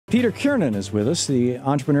Peter Kiernan is with us, the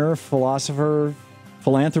entrepreneur, philosopher,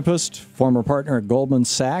 philanthropist, former partner at Goldman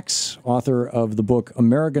Sachs, author of the book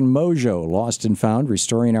American Mojo, Lost and Found,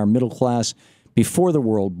 Restoring Our Middle Class Before the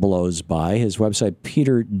World Blows By. His website,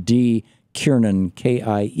 Peter D. Kiernan,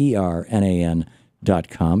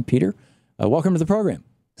 KIERNAN.com. Peter, welcome to the program.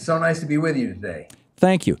 So nice to be with you today.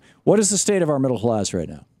 Thank you. What is the state of our middle class right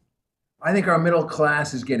now? I think our middle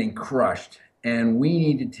class is getting crushed, and we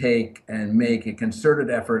need to take and make a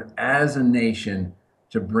concerted effort as a nation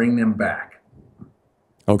to bring them back.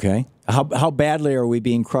 Okay. How badly are we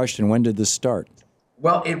being crushed, and when did this start?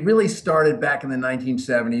 Well, it really started back in the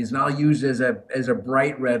 1970s, and I'll use as a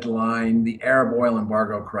bright red line the Arab oil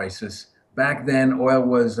embargo crisis. Back then, oil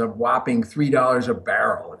was a whopping $3 a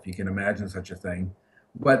barrel, if you can imagine such a thing.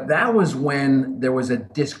 But that was when there was a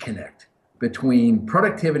disconnect between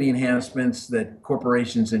productivity enhancements that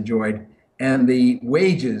corporations enjoyed and the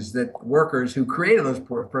wages that workers who created those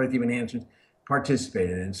productive enhancements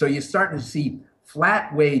participated in. So you're starting to see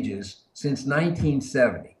flat wages since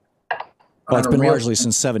 1970. Well, it's been largely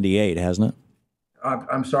since 78, hasn't it?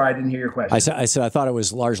 I'm sorry, I didn't hear your question. I said I thought it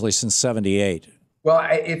was largely since 78. Well,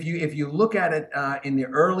 if you look at it in the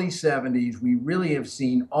early 70s, we really have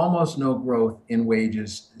seen almost no growth in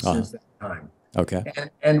wages since that time. Okay.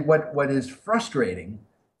 And what is frustrating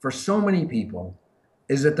for so many people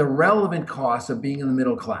is that the relevant costs of being in the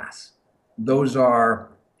middle class, those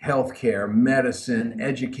are healthcare, medicine,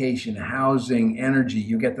 education, housing, energy,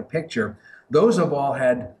 you get the picture. Those have all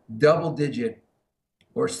had double-digit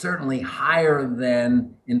or certainly higher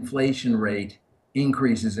than inflation rate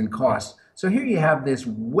increases in costs. So here you have this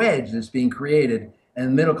wedge that's being created, and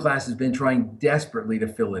the middle class has been trying desperately to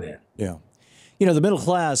fill it in. Yeah. You know, the middle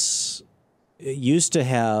class used to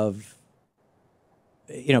have,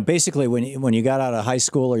 you know, basically when you got out of high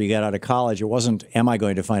school or you got out of college, it wasn't, am I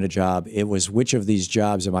going to find a job? It was, which of these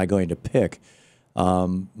jobs am I going to pick?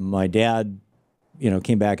 My dad, you know,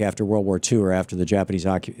 came back after World War II or after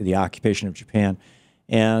the occupation of Japan,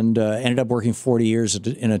 and ended up working 40 years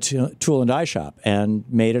in a tool and die shop and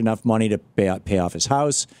made enough money to pay off his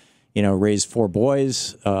house, you know, raised 4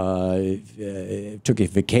 boys, took a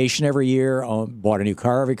vacation every year, bought a new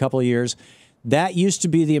car every couple of years. That used to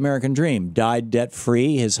be the American dream. Died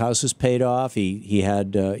debt-free. His house was paid off. He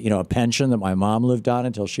had, you know, a pension that my mom lived on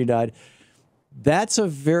until she died. That's a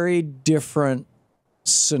very different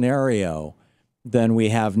scenario than we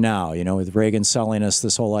have now, you know, with Reagan selling us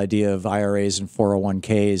this whole idea of IRAs and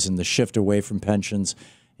 401ks and the shift away from pensions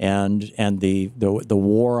and the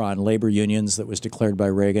war on labor unions that was declared by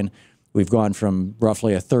Reagan. We've gone from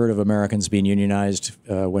roughly 1/3 of Americans being unionized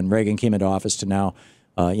when Reagan came into office to now,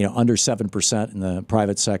 you know, under 7% in the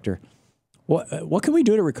private sector. What can we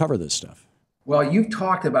do to recover this stuff? Well, you've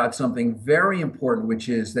talked about something very important, which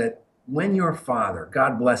is that when your father,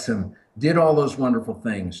 God bless him, did all those wonderful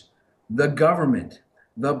things, the government,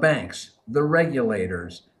 the banks, the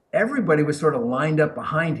regulators, everybody was sort of lined up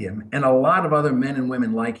behind him, and a lot of other men and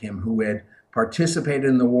women like him who had participated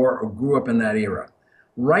in the war or grew up in that era.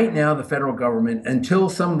 Right now, the federal government, until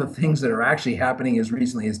some of the things that are actually happening as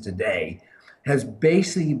recently as today, has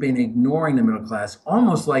basically been ignoring the middle class,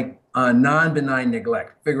 almost like a non-benign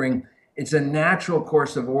neglect, figuring it's a natural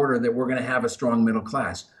course of order that we're going to have a strong middle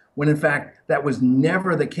class, when in fact, that was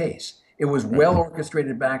never the case. It was well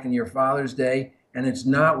orchestrated back in your father's day, and it's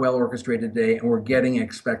not well orchestrated today, and we're getting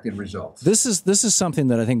expected results. This is something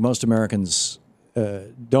that I think most Americans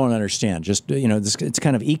don't understand. Just, you know, it's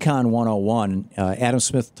kind of Econ 101. Adam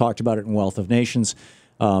Smith talked about it in Wealth of Nations.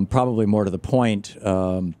 Probably more to the point,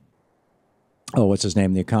 what's his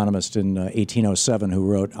name? The economist in 1807 who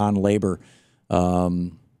wrote On Labor,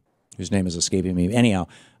 whose name is escaping me. Anyhow,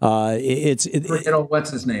 what's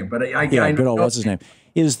his name? But I good old what's his name.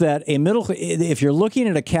 Is that if you're looking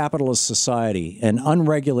at a capitalist society, an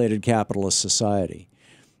unregulated capitalist society,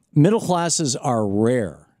 middle classes are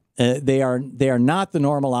rare. They are not the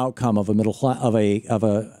normal outcome of a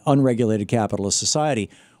unregulated capitalist society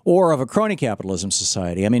or of a crony capitalism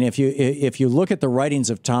society. I mean, if you look at the writings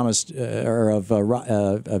of of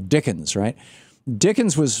Dickens, right?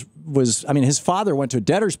 Dickens was I mean, his father went to a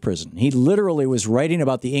debtor's prison. He literally was writing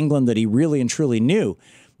about the England that he really and truly knew.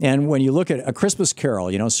 And when you look at A Christmas Carol,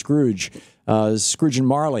 you know, Scrooge and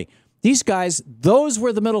Marley, these guys, those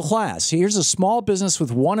were the middle class. Here's a small business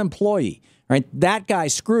with 1 employee, right? That guy,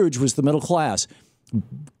 Scrooge, was the middle class.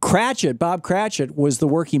 Bob Cratchit, was the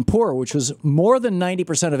working poor, which was more than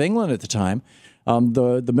 90% of England at the time.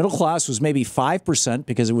 The middle class was maybe 5%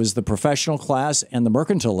 because it was the professional class and the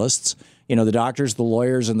mercantilists, the doctors, the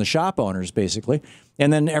lawyers, and the shop owners, basically.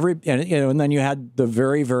 And then and then you had the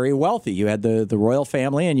very, very wealthy. You had the royal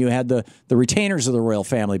family, and you had the retainers of the royal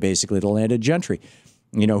family, basically, the landed gentry,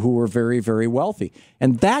 who were very, very wealthy.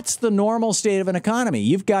 And that's the normal state of an economy.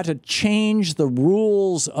 You've got to change the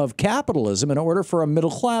rules of capitalism in order for a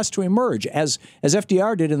middle class to emerge, as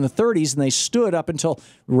FDR did in the 30s, and they stood up until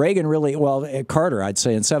Reagan Carter, I'd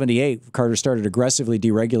say in 78, Carter started aggressively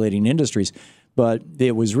deregulating industries. But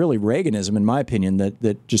it was really Reaganism, in my opinion,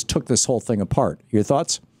 that just took this whole thing apart. Your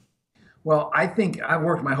thoughts? Well, I think I've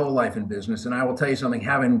worked my whole life in business, and I will tell you something,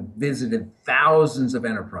 having visited thousands of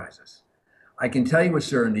enterprises, I can tell you with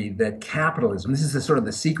certainty that capitalism, this is sort of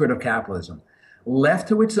the secret of capitalism, left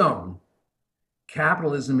to its own,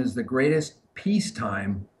 capitalism is the greatest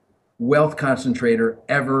peacetime wealth concentrator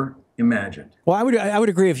ever imagined. Well, I would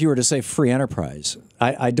agree if you were to say free enterprise.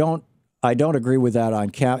 I don't agree with that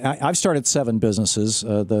on I've started 7 businesses.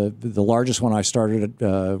 The largest one I started,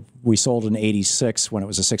 we sold in '86 when it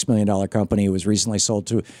was a $6 million company. It was recently sold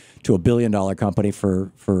to a $1 billion company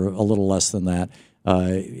for a little less than that.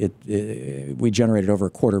 We generated over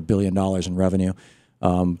 $250 million in revenue.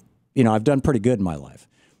 I've done pretty good in my life,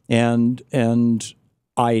 and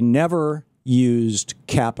I never used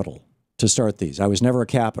capital to start these. I was never a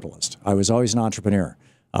capitalist. I was always an entrepreneur.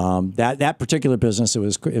 That particular business, it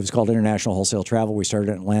was called International Wholesale Travel. We started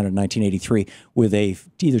in Atlanta in 1983 with a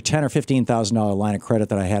either $10,000 or $15,000 line of credit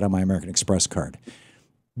that I had on my American Express card.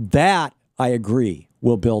 That, I agree,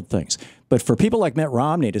 will build things. But for people like Mitt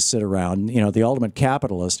Romney to sit around, the ultimate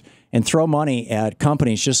capitalist, and throw money at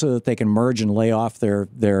companies just so that they can merge and lay off their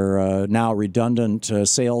now redundant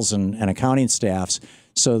sales and accounting staffs,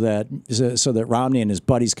 so that Romney and his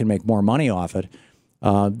buddies can make more money off it.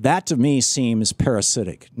 That to me seems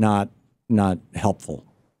parasitic, not helpful.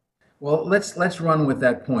 Well, let's run with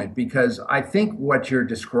that point, because I think what you're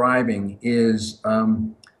describing is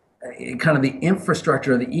kind of the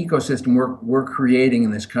infrastructure, the ecosystem we're creating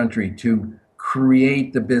in this country to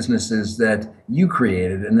create the businesses that you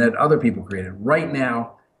created and that other people created. Right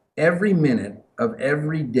now, every minute of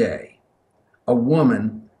every day, a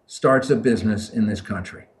woman starts a business in this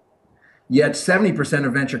country. Yet 70%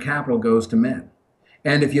 of venture capital goes to men.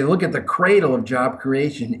 And if you look at the cradle of job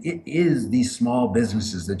creation, it is these small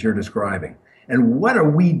businesses that you're describing. And what are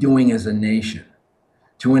we doing as a nation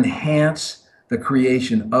to enhance the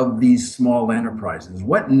creation of these small enterprises?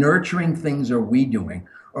 What nurturing things are we doing?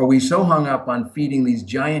 Are we so hung up on feeding these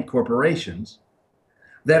giant corporations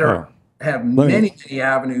that have many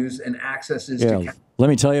avenues and accesses to capital? Let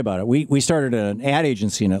me tell you about it. We started an ad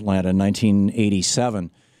agency in Atlanta in 1987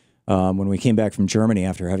 when we came back from Germany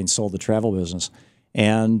after having sold the travel business.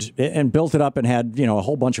 And built it up and had, a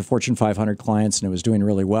whole bunch of Fortune 500 clients, and it was doing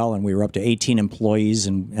really well. And we were up to 18 employees,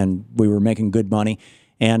 and we were making good money.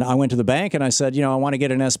 And I went to the bank and I said, I want to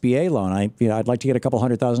get an SBA loan. I'd like to get a couple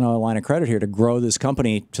 $100,000 line of credit here to grow this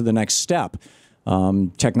company to the next step.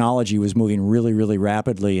 Technology was moving really, really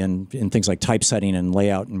rapidly in things like typesetting and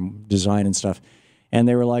layout and design and stuff. And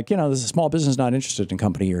they were like, this is a small business not interested in a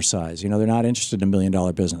company your size. They're not interested in $1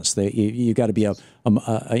 million business. You got to be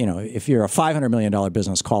if you're a $500 million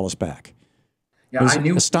business, call us back. Yeah, I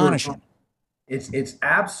knew. Astonishing. It's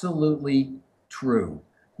absolutely true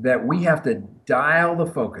that we have to dial the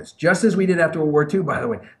focus, just as we did after World War II, by the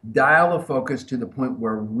way, dial the focus to the point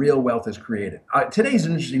where real wealth is created. Today's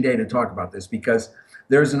an interesting day to talk about this, because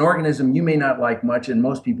there's an organism you may not like much, and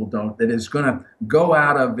most people don't, that is going to go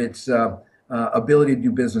out of its ability to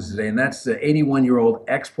do business today, and that's the 81-year-old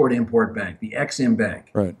Export-Import Bank, the Ex-Im Bank.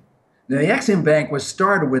 Right. Now, the Ex-Im Bank was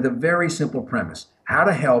started with a very simple premise: how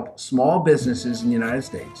to help small businesses in the United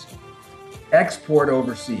States export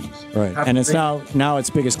overseas. Right, and it's now its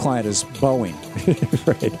biggest client is Boeing.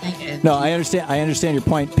 Right. No, I understand your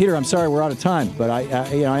point, Peter. I'm sorry we're out of time, but I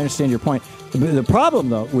understand your point. The problem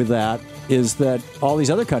though with that is that all these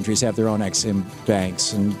other countries have their own Ex-Im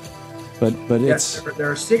banks, but yes,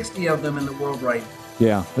 there are 60 of them in the world right now.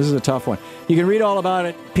 Yeah, this is a tough one. You can read all about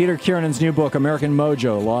it. Peter Kiernan's new book, American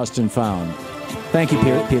Mojo: Lost and Found. Thank you,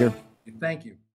 Peter. Thank you.